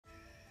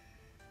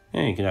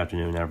Hey, good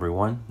afternoon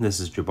everyone. This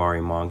is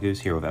Jabari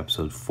Mongoose here with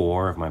episode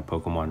 4 of my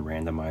Pokemon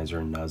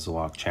Randomizer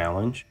Nuzlocke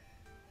Challenge.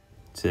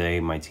 Today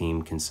my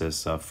team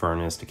consists of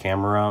Furnace the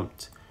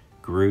Camerupt,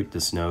 Groot the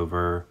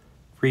Snover,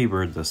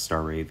 Freebird the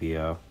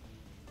Staravia,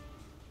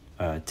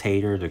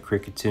 Tater the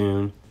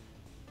Cricketoon,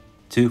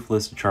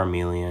 Toothless the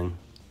Charmeleon,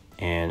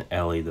 and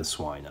Ellie the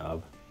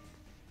Swinub.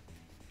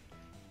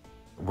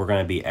 We're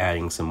going to be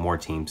adding some more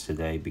teams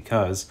today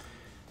because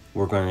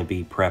we're going to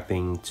be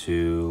prepping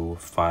to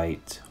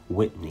fight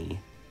Whitney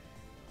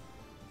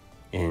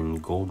in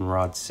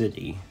Goldenrod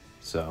City.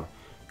 So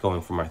going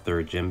for my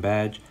 3rd gym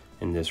badge,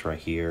 and this right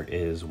here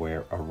is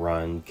where a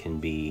run can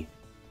be,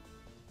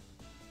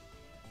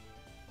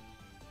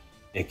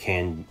 it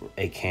can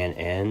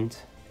end.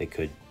 It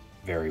could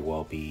very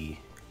well be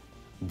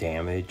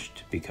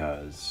damaged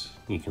because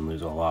you can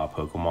lose a lot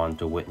of Pokemon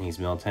to Whitney's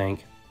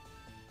Miltank.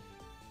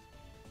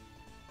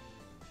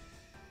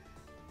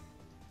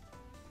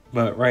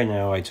 But right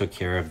now I took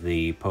care of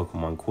the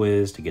Pokemon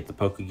quiz to get the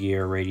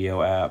Pokegear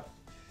radio app.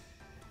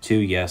 2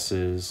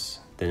 yeses,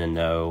 then a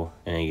no,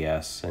 and a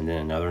yes, and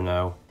then another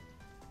no.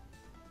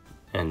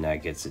 And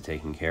that gets it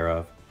taken care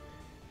of.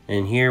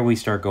 And here we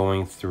start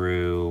going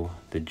through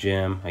the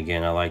gym.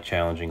 Again, I like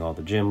challenging all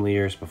the gym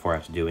leaders before I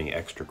have to do any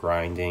extra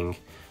grinding.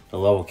 The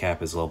level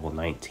cap is level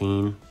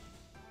 19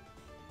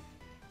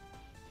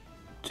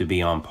 to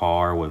be on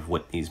par with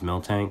Whitney's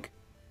Miltank.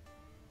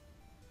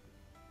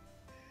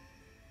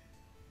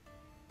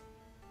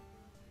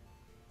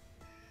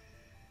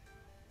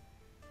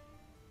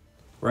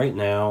 Right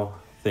now,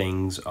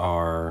 things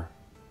are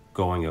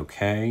going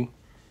okay.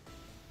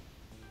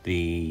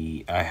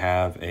 I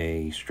have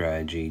a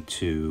strategy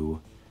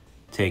to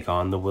take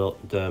on the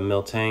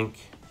Miltank,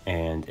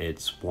 and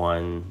it's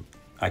one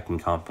I can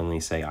confidently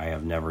say I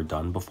have never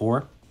done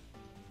before.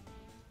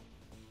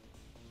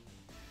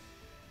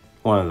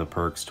 One of the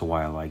perks to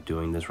why I like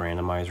doing this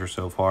randomizer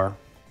so far.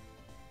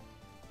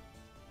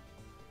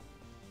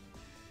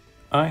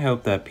 I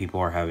hope that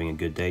people are having a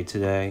good day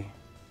today,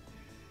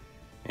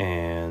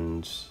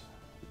 and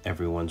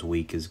everyone's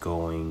week is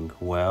going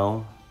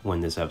well.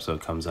 When this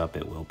episode comes up,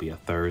 it will be a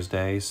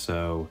Thursday,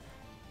 so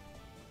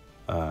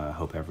I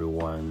hope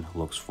everyone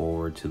looks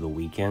forward to the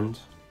weekend.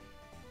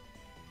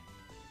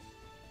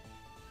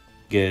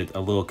 Get a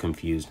little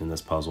confused in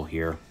this puzzle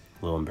here,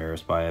 a little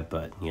embarrassed by it,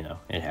 but you know,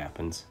 it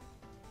happens.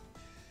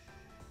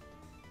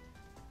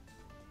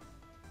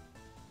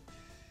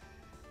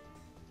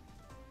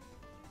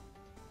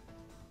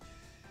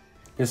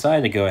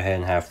 Decided to go ahead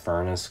and have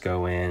Furnace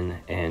go in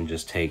and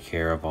just take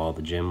care of all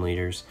the gym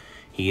leaders.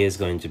 He is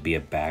going to be a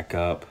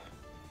backup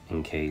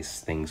in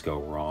case things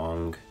go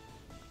wrong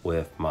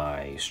with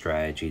my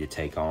strategy to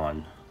take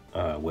on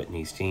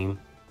Whitney's team.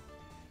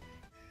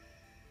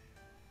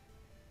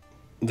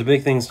 The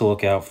big things to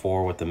look out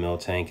for with the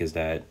Miltank is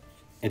that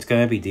it's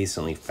going to be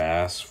decently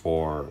fast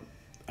for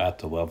at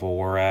the level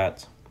we're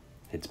at.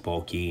 It's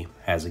bulky,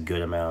 has a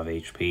good amount of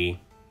HP.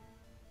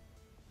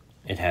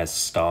 It has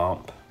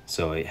Stomp,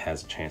 so it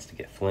has a chance to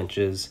get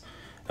flinches.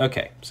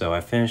 Okay, so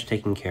I finished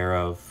taking care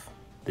of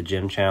the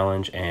gym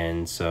challenge,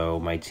 and so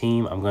my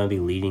team, I'm going to be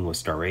leading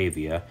with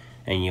Staravia,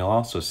 and you'll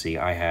also see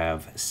I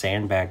have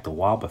sandbagged the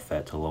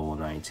Wobbuffet to level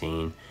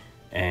 19,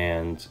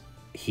 and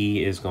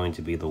he is going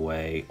to be the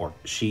way, or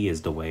she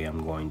is the way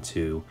I'm going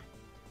to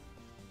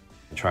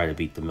try to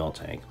beat the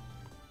Miltank.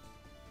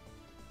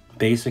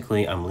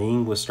 Basically, I'm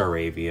leading with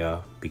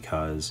Staravia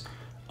because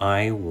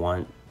I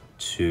want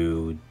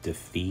to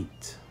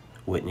defeat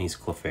Whitney's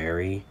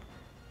Clefairy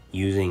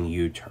using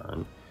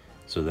U-turn,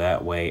 so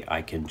that way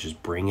I can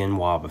just bring in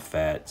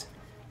Wobbuffet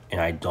and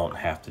I don't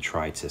have to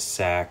try to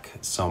sack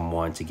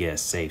someone to get a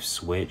safe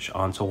switch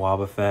onto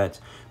Wobbuffet.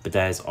 But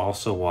that is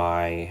also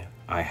why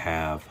I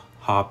have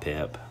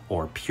Hoppip,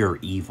 or Pure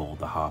Evil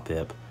the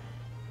Hoppip,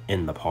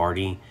 in the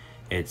party.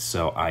 It's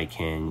so I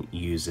can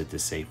use it to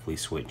safely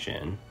switch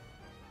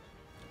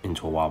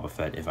into a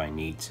Wobbuffet if I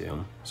need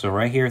to. So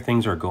right here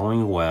things are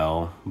going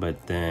well,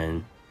 but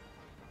then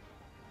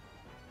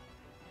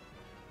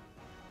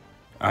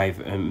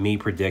me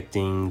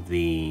predicting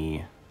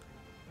the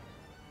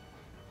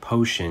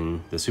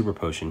potion, the super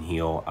potion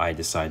heal, I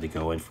decided to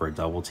go in for a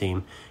double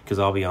team because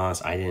I'll be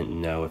honest, I didn't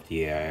know if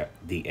the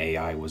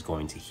AI was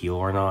going to heal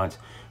or not,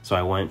 so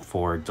I went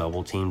for a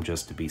double team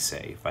just to be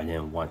safe. I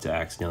didn't want to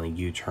accidentally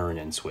U-turn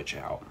and switch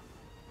out.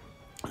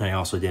 And I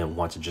also didn't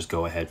want to just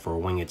go ahead for a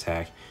wing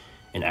attack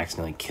and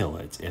accidentally kill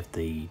it if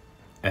the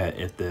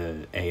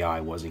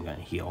AI wasn't going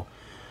to heal.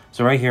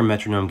 So right here,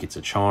 Metronome gets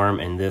a charm,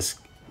 and this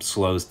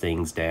slows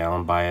things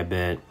down by a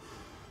bit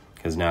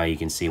because now you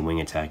can see wing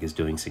attack is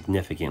doing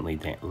significantly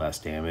less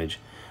damage.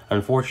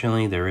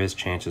 Unfortunately, there is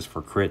chances for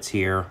crits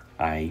here.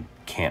 I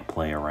can't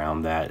play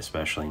around that,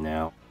 especially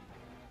now.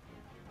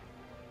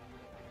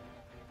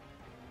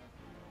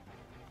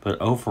 But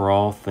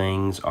overall,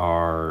 things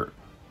are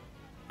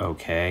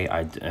okay.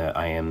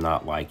 I am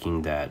not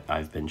liking that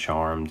I've been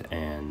charmed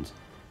and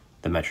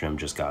the metronome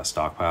just got a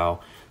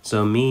stockpile.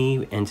 So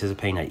me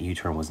anticipating that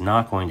U-turn was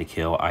not going to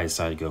kill, I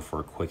decided to go for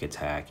a quick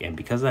attack. And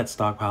because of that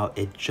stockpile,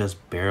 it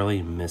just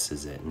barely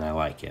misses it, and I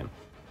like it.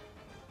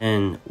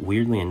 And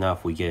weirdly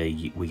enough, we get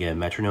a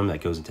metronome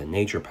that goes into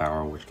nature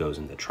power, which goes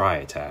into try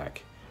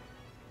attack.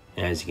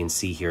 And as you can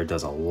see here, it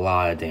does a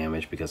lot of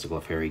damage because the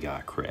Clefairy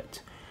got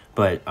crit.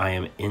 But I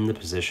am in the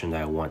position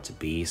that I want to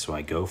be, so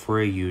I go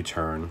for a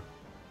U-turn.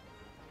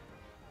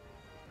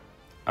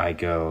 I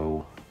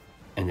go,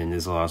 and then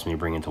this allows me to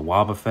bring into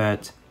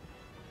Wobbuffet.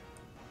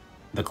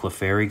 The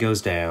Clefairy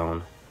goes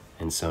down,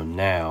 and so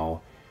now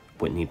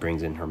Whitney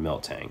brings in her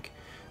Miltank.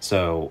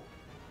 So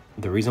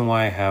the reason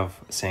why I have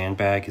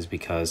Sandbag is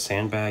because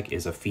Sandbag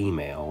is a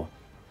female,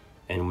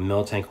 and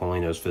Miltank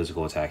only knows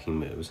physical attacking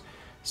moves.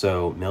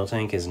 So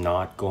Miltank is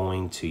not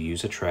going to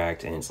use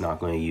Attract, and it's not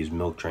going to use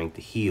Milk Drink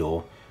to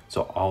heal,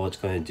 so all it's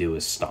going to do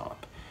is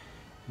Stomp.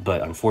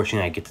 But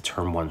unfortunately, I get the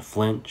turn 1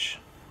 flinch.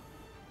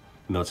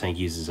 Miltank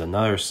uses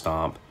another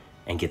Stomp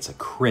and gets a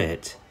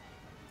crit,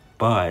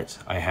 but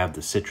I have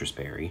the Citrus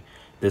Berry.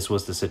 This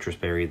was the Citrus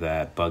Berry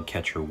that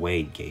Bugcatcher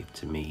Wade gave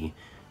to me,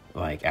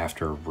 like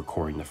after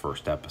recording the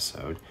first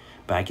episode.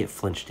 But I get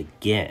flinched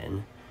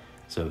again.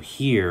 So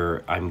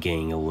here, I'm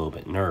getting a little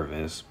bit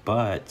nervous,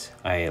 but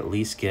I at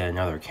least get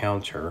another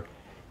counter,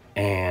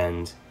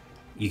 and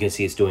you can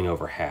see it's doing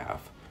over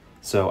half.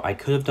 So I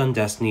could have done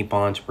Destiny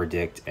Bond to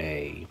predict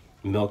a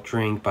Milk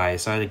Drink, but I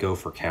decided to go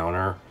for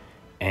counter,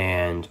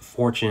 and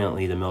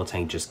fortunately the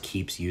Miltank just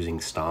keeps using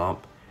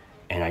Stomp,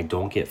 and I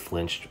don't get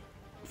flinched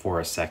for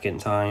a second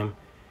time,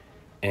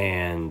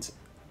 and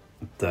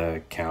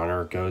the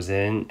counter goes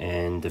in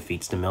and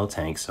defeats the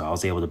Miltank, so I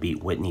was able to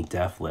beat Whitney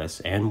deathless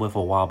and with a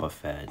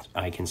Wobbuffet.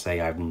 I can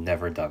say I've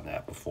never done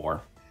that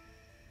before.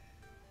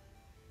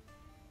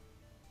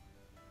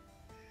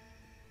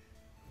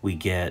 We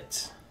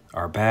get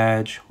our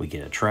badge, we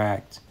get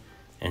Attract,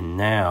 and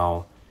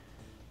now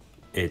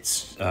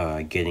it's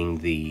getting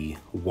the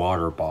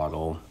water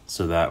bottle,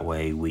 so that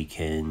way we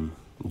can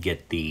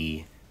get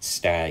the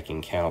static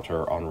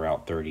encounter on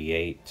Route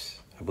 38.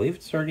 I believe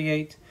it's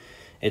 38.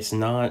 It's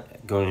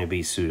not going to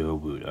be Pseudo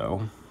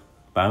Budo,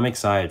 but I'm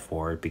excited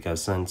for it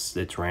because since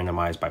it's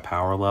randomized by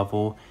power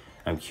level,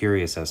 I'm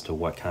curious as to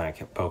what kind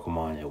of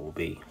Pokemon it will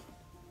be.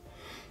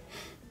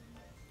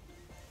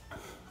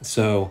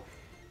 So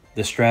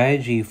the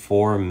strategy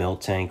for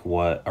Miltank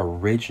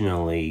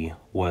originally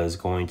was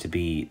going to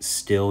be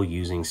still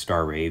using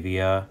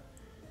Staravia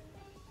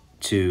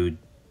to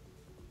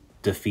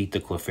defeat the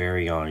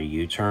Clefairy on a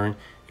U-turn,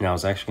 and I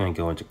was actually going to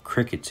go into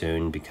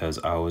Cricketune because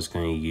I was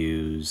going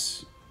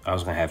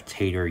to have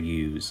Tater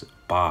use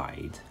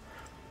Bide,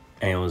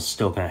 and it was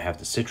still going to have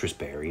the Citrus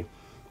Berry,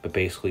 but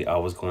basically I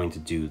was going to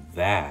do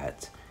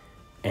that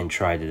and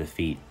try to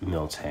defeat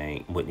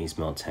Whitney's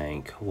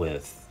Miltank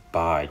with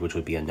Bide, which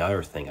would be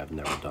another thing I've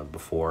never done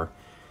before.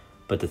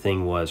 But the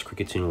thing was,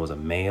 Cricketune was a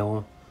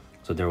male,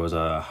 so there was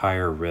a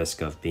higher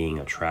risk of being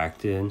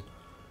attracted.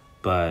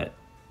 But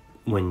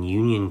when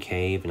Union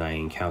Cave and I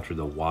encountered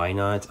the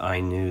Wynut,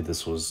 I knew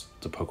this was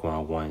the Pokemon I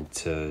wanted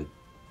to...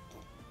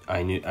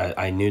 I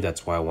knew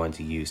that's why I wanted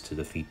to use to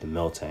defeat the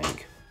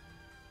Miltank,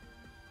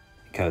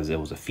 because it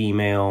was a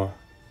female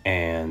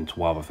and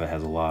Wobbuffet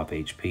has a lot of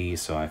HP,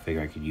 so I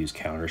figured I could use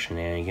counter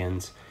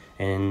shenanigans,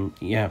 and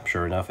yeah,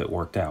 sure enough, it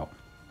worked out.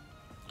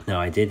 Now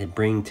I did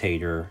bring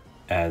Tater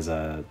as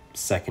a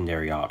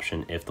secondary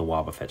option if the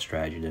Wobbuffet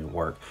strategy didn't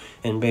work,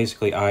 and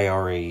basically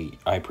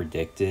I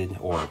predicted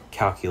or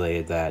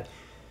calculated that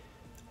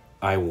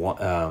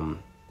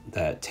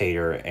that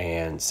Tater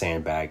and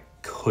Sandbag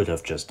could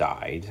have just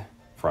died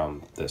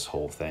from this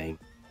whole thing.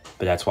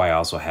 But that's why I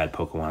also had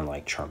Pokemon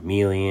like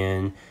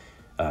Charmeleon,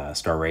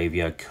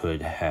 Staravia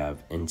could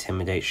have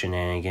Intimidate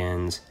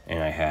shenanigans,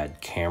 and I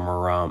had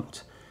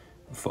Camerupt,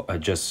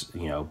 just,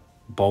 you know,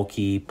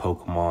 bulky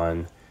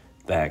Pokemon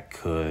that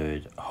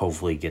could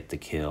hopefully get the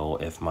kill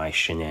if my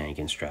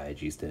shenanigan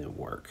strategies didn't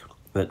work.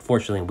 But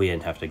fortunately, we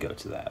didn't have to go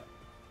to that.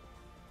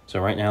 So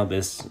right now,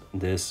 this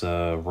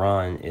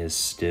run is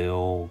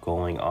still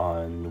going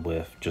on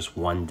with just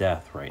one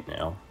death right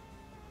now.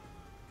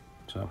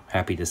 So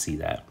happy to see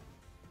that.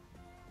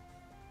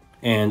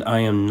 And I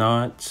am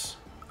not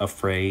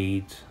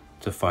afraid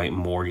to fight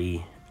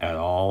Morty at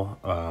all.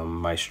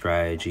 My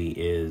strategy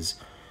is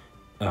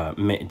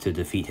to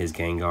defeat his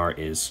Gengar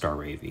is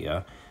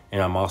Staravia.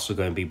 And I'm also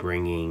going to be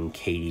bringing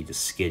Katie to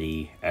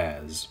Skitty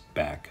as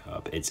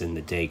backup. It's in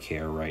the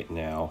daycare right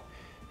now,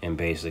 and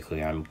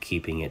basically I'm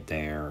keeping it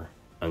there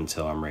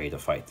until I'm ready to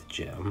fight the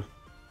gym.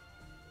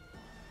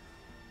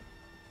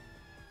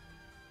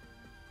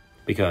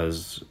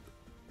 Because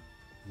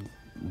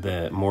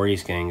the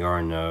Morty's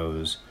Gengar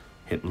knows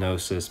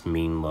Hypnosis,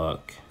 Mean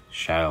Look,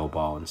 Shadow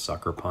Ball, and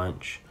Sucker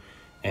Punch.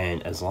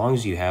 And as long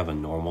as you have a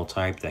normal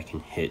type that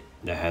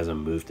has a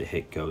move to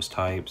hit ghost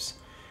types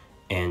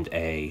and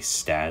a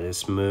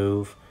status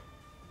move,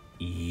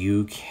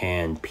 you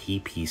can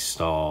PP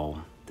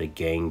stall the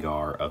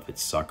Gengar of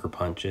its Sucker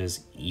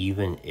Punches,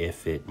 even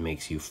if it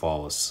makes you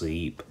fall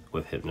asleep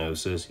with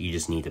Hypnosis. You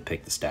just need to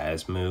pick the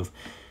status move,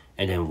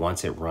 and then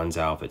once it runs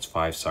out of its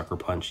 5 Sucker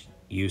Punch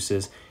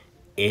uses,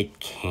 it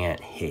can't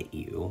hit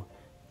you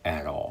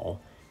at all.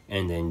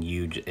 And then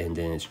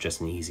it's just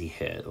an easy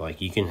hit.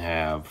 Like, you can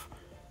have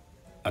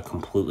a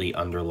completely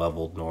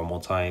underleveled normal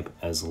type,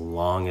 as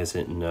long as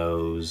it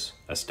knows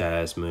a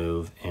status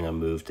move and a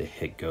move to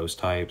hit ghost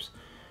types,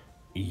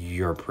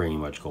 you're pretty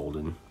much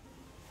golden.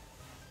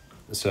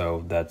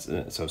 So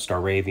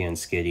Staravia and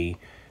Skitty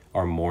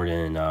are more than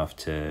enough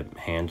to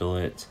handle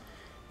it,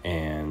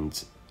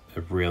 and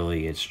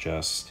really it's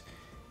just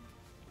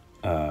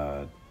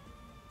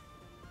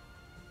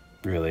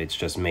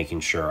making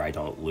sure I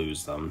don't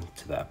lose them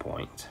to that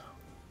point.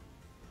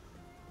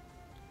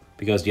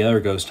 Because the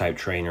other ghost type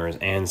trainers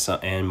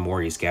and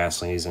Morty's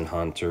Ghastlies and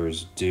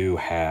Hunters do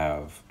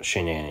have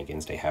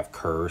shenanigans. They have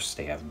curse,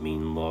 they have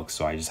mean looks,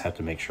 so I just have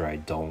to make sure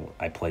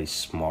I play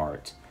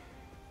smart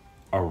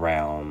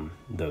around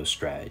those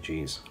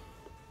strategies.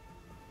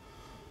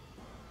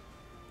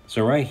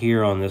 So right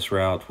here on this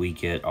route, we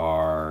get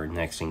our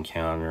next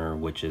encounter,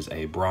 which is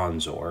a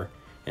Bronzor.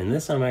 And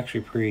this I'm actually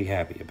pretty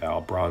happy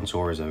about.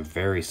 Bronzor is a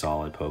very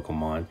solid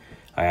Pokemon.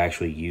 I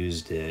actually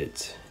used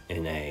it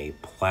in a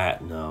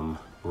Platinum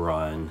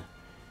run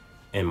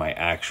in my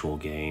actual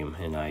game,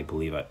 and I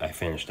believe I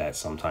finished that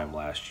sometime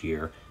last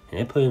year. And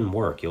it put in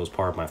work. It was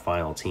part of my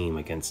final team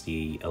against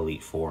the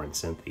Elite Four and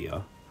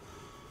Cynthia.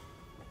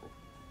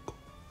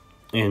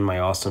 And my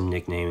awesome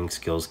nicknaming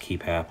skills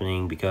keep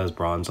happening because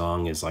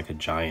Bronzong is like a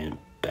giant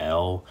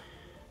bell,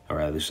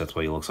 or at least that's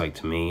what he looks like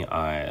to me.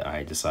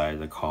 I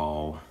decided to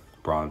call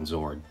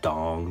Bronzor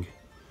Dong.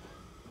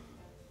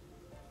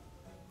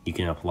 You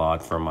can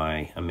applaud for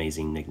my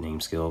amazing nickname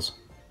skills.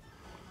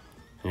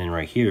 And then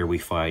right here we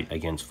fight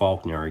against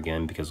Faulkner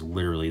again, because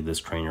literally this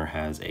trainer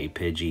has a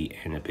Pidgey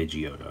and a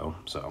Pidgeotto,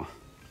 so.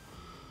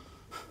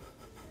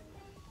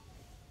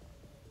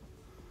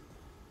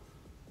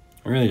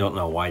 I really don't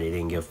know why they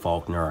didn't give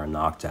Faulkner a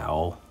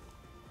Noctowl.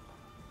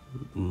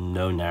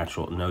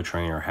 No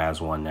trainer has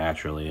one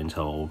naturally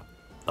until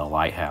the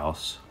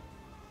Lighthouse.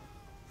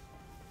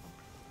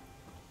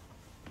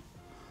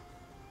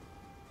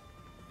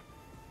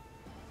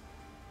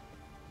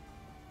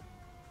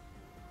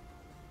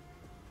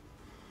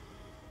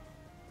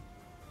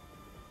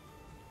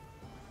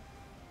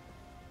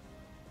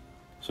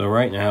 So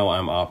right now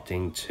I'm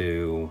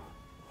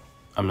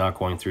not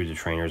going through the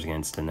trainers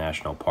against the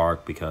National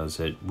Park, because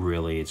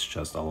it's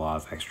just a lot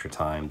of extra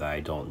time that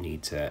I don't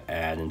need to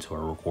add into a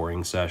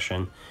recording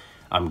session.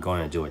 I'm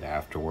going to do it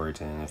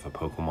afterwards, and if a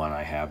Pokemon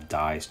I have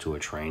dies to a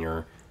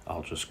trainer,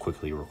 I'll just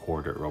quickly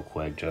record it real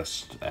quick,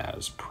 just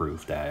as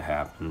proof that it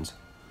happens.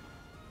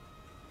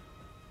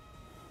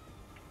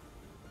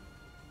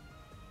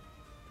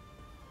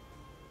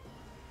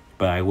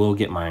 But I will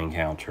get my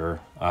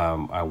encounter.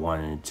 I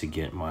wanted to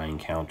get my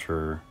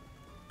encounter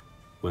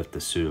with the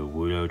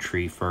Sudowoodo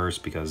tree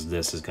first, because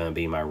this is going to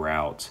be my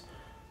Route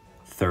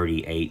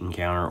 38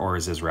 encounter, or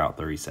is this Route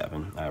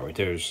 37? Alright,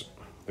 there's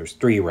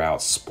 3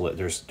 routes split.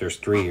 There's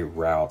 3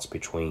 routes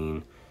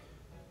between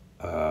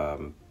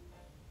Goldenrod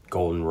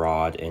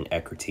and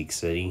Ecruteak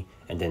City,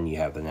 and then you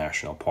have the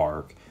National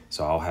Park.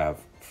 So I'll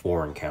have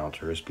 4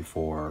 encounters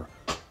before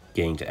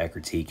getting to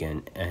Ecruteak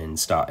and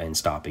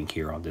stopping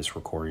here on this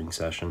recording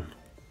session.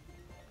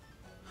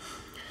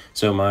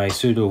 So my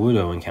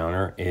Sudowoodo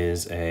encounter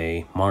is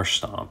a Marsh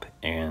Stomp,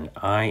 and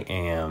I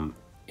am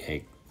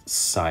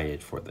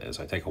excited for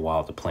this. I take a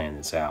while to plan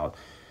this out.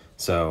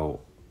 So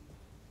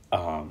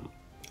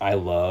I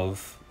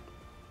love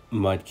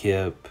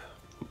Mudkip,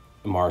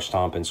 Marsh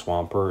Stomp, and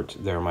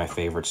Swampert. They're my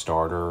favorite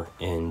starter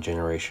in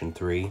Generation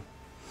 3.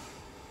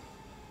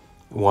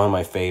 One of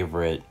my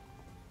favorite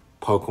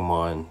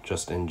Pokemon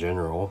just in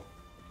general.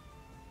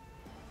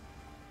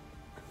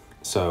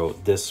 So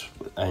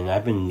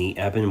I've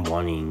been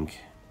wanting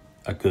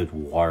a good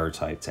water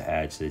type to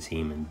add to the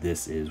team, and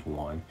this is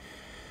one.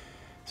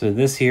 So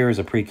this here is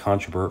a pretty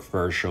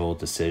controversial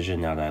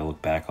decision now that I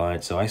look back on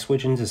it. So I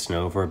switched into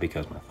Snover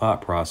because my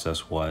thought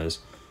process was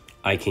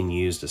I can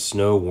use the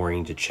Snow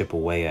Warning to chip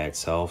away at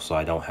itself, so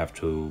I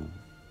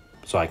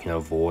can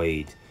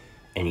avoid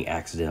any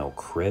accidental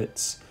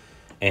crits.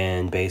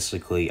 And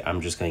basically I'm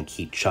just going to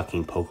keep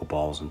chucking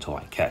Pokeballs until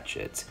I catch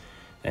it,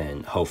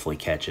 and hopefully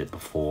catch it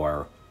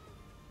before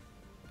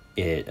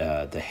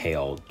the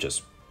hail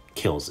just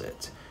kills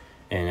it.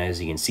 And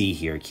as you can see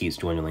here, it keeps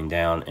dwindling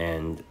down,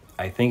 and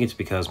I think it's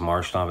because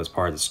Marshtomp is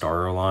part of the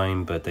starter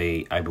line, but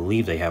I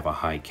believe they have a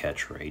high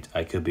catch rate.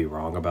 I could be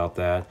wrong about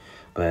that,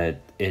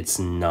 but it's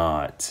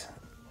not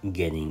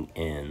getting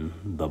in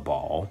the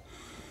ball.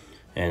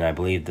 And I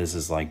believe this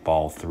is like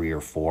ball 3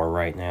 or 4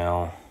 right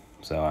now,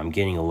 so I'm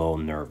getting a little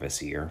nervous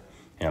here,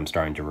 and I'm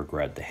starting to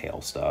regret the hail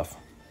stuff.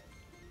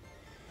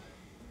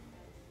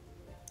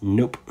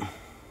 Nope.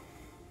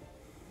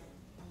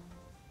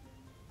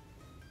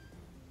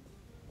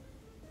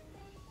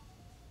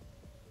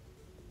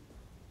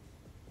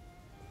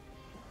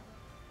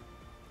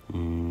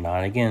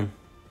 Not again.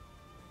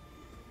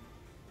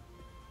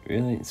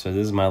 Really? So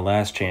this is my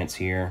last chance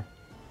here,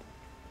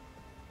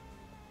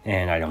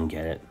 and I don't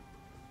get it.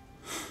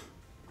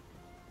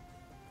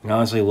 And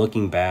honestly,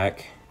 looking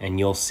back, and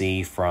you'll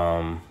see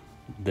from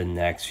the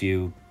next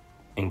few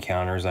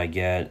encounters I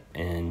get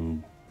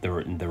in the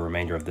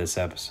remainder of this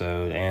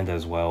episode, and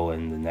as well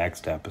in the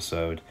next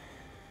episode,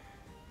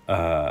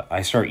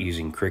 I start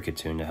using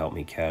Cricketune to help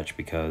me catch,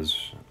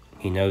 because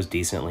he knows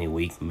decently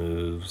weak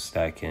moves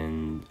that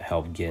can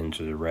help get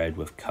into the red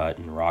with Cut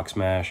and Rock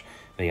Smash,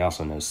 but he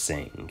also knows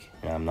Sing,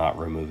 and I'm not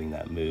removing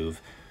that move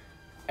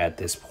at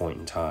this point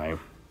in time.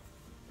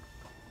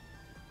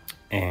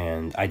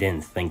 And I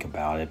didn't think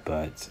about it,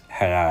 but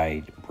had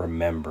I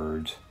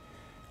remembered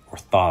or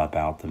thought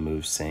about the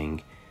move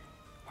Sing,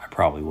 I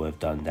probably would have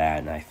done that,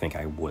 and I think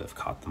I would have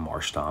caught the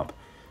Marsh Stomp.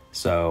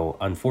 So,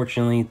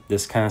 unfortunately,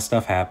 this kind of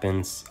stuff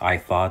happens. I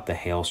thought the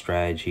hail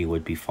strategy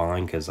would be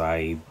fine because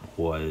I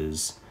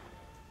was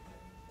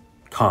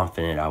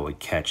confident I would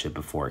catch it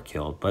before it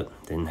killed, but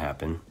didn't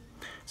happen.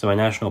 So my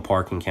national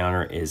park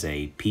encounter is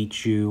a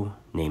Pichu,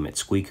 name it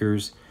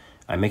Squeakers.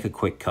 I make a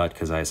quick cut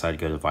because I decided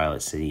to go to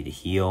Violet City to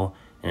heal,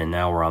 and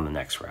now we're on the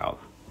next route.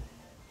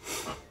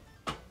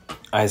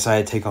 I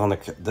decided to take on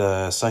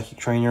the Psychic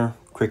Trainer.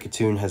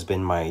 Cricketune has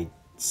been my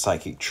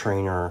Psychic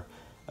Trainer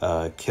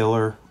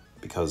killer,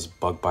 because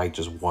Bug Bite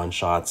just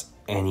one-shots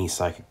any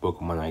Psychic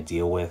Pokemon I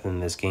deal with in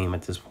this game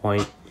at this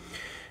point.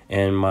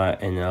 And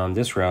on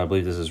this route, I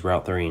believe this is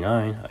Route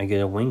 39, I get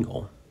a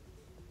Wingull.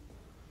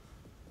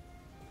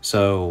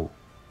 So,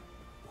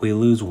 we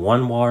lose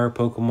one water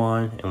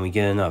Pokemon, and we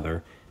get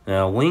another.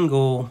 Now,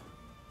 Wingull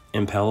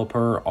and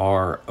Pelipper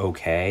are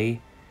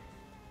okay,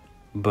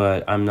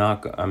 but I'm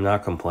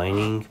not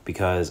complaining,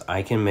 because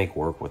I can make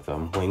work with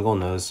them. Wingull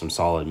knows some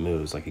solid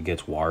moves, like it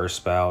gets Water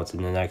Spouts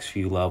in the next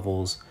few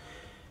levels.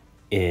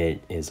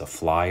 It is a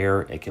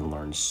flyer. It can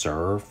learn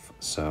Surf.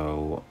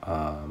 So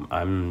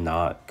I'm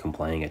not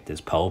complaining at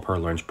this.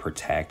 Pelipper learns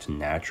Protect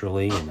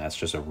naturally, and that's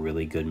just a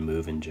really good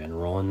move in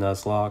general in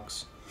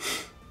Nuzlocke.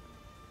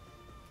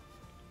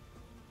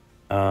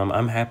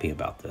 I'm happy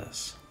about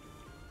this.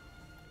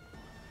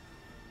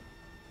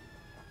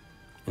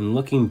 And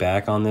looking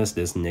back on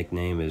this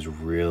nickname is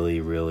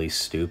really, really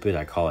stupid.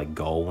 I call it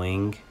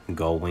Gullwing.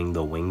 Gullwing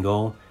the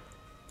Wingull.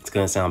 It's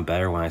going to sound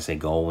better when I say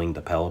Gullwing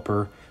the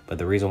Pelipper. But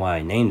the reason why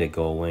I named it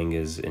Gullwing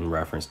is in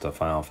reference to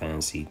Final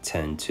Fantasy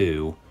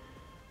X-2,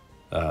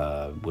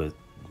 with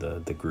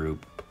the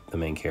group, the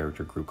main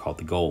character group called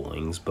the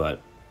Gullwings.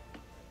 But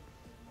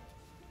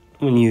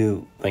when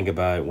you think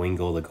about it,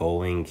 Wingull the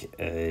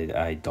Gullwing,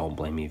 I don't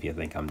blame you if you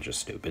think I'm just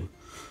stupid.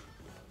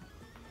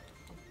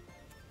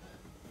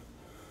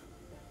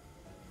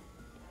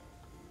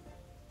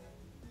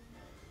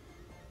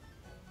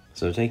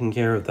 So taking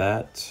care of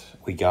that,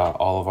 we got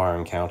all of our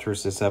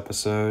encounters this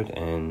episode,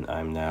 and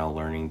I'm now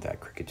learning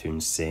that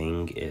Cricketune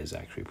Sing is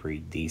actually pretty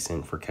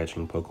decent for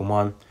catching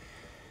Pokemon.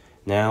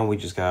 Now we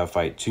just gotta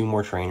fight 2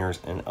 more trainers,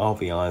 and I'll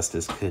be honest,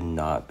 this could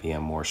not be a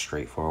more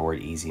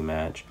straightforward, easy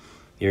match.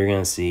 You're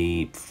gonna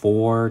see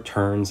 4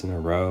 turns in a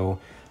row.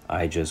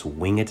 I just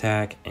Wing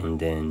Attack and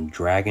then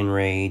Dragon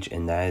Rage,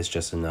 and that is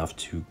just enough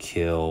to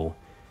kill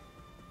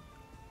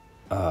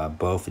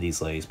both of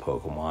these ladies'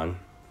 Pokemon.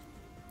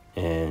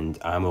 And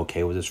I'm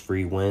okay with this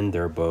free win.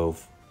 They're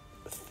both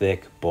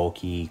thick,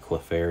 bulky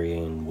Clefairy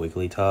and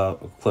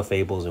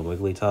Clefables and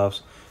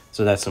Wigglytuffs,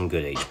 so that's some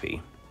good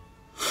HP.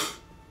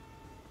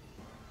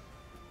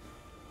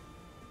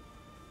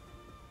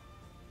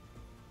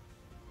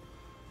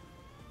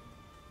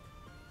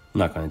 I'm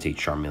not going to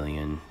teach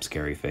Charmeleon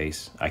Scary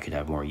Face. I could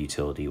have more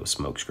utility with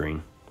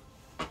Smokescreen.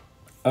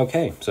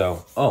 Okay,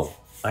 so,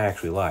 I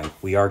actually lied.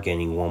 We are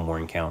getting one more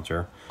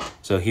encounter.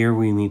 So here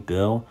we meet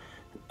Bill.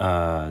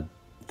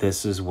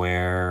 This is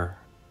where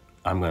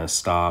I'm going to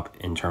stop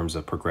in terms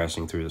of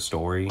progressing through the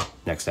story.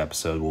 Next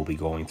episode, we'll be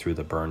going through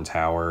the Burn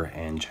Tower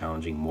and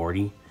challenging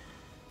Morty.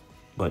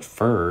 But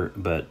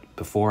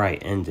before I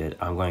end it,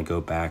 I'm going to go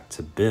back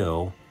to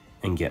Bill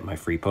and get my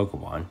free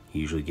Pokemon. He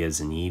usually gives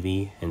an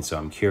Eevee, and so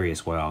I'm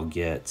curious what I'll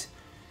get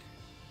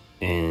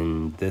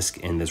in this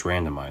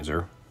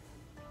randomizer.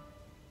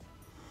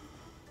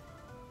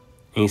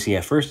 And you see,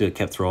 at first it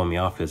kept throwing me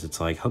off because it's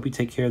like, hope you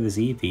take care of this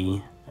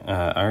Eevee.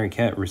 Iron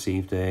Cat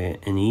received an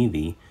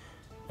Eevee,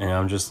 and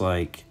I'm just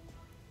like,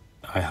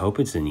 I hope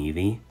it's an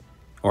Eevee,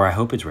 or I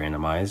hope it's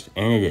randomized,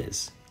 and it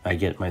is. I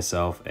get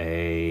myself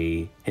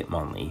a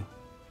Hitmonlee,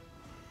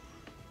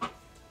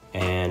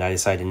 and I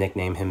decided to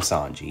nickname him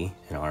Sanji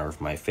in honor of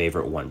my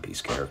favorite One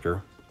Piece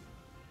character.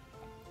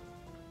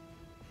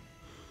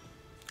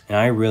 And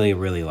I really,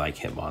 really like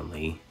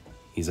Hitmonlee.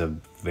 He's a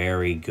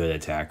very good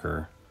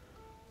attacker.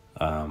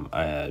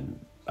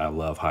 I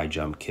love high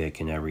jump kick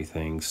and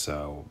everything,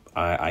 so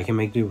I can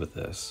make do with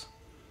this.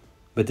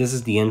 But this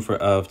is the end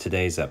of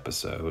today's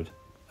episode.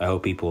 I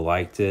hope people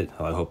liked it.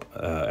 I hope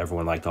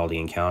everyone liked all the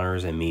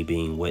encounters and me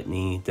being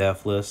Whitney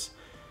deathless.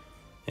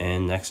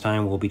 And next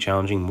time we'll be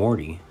challenging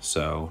Morty,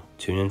 so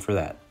tune in for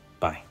that.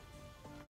 Bye.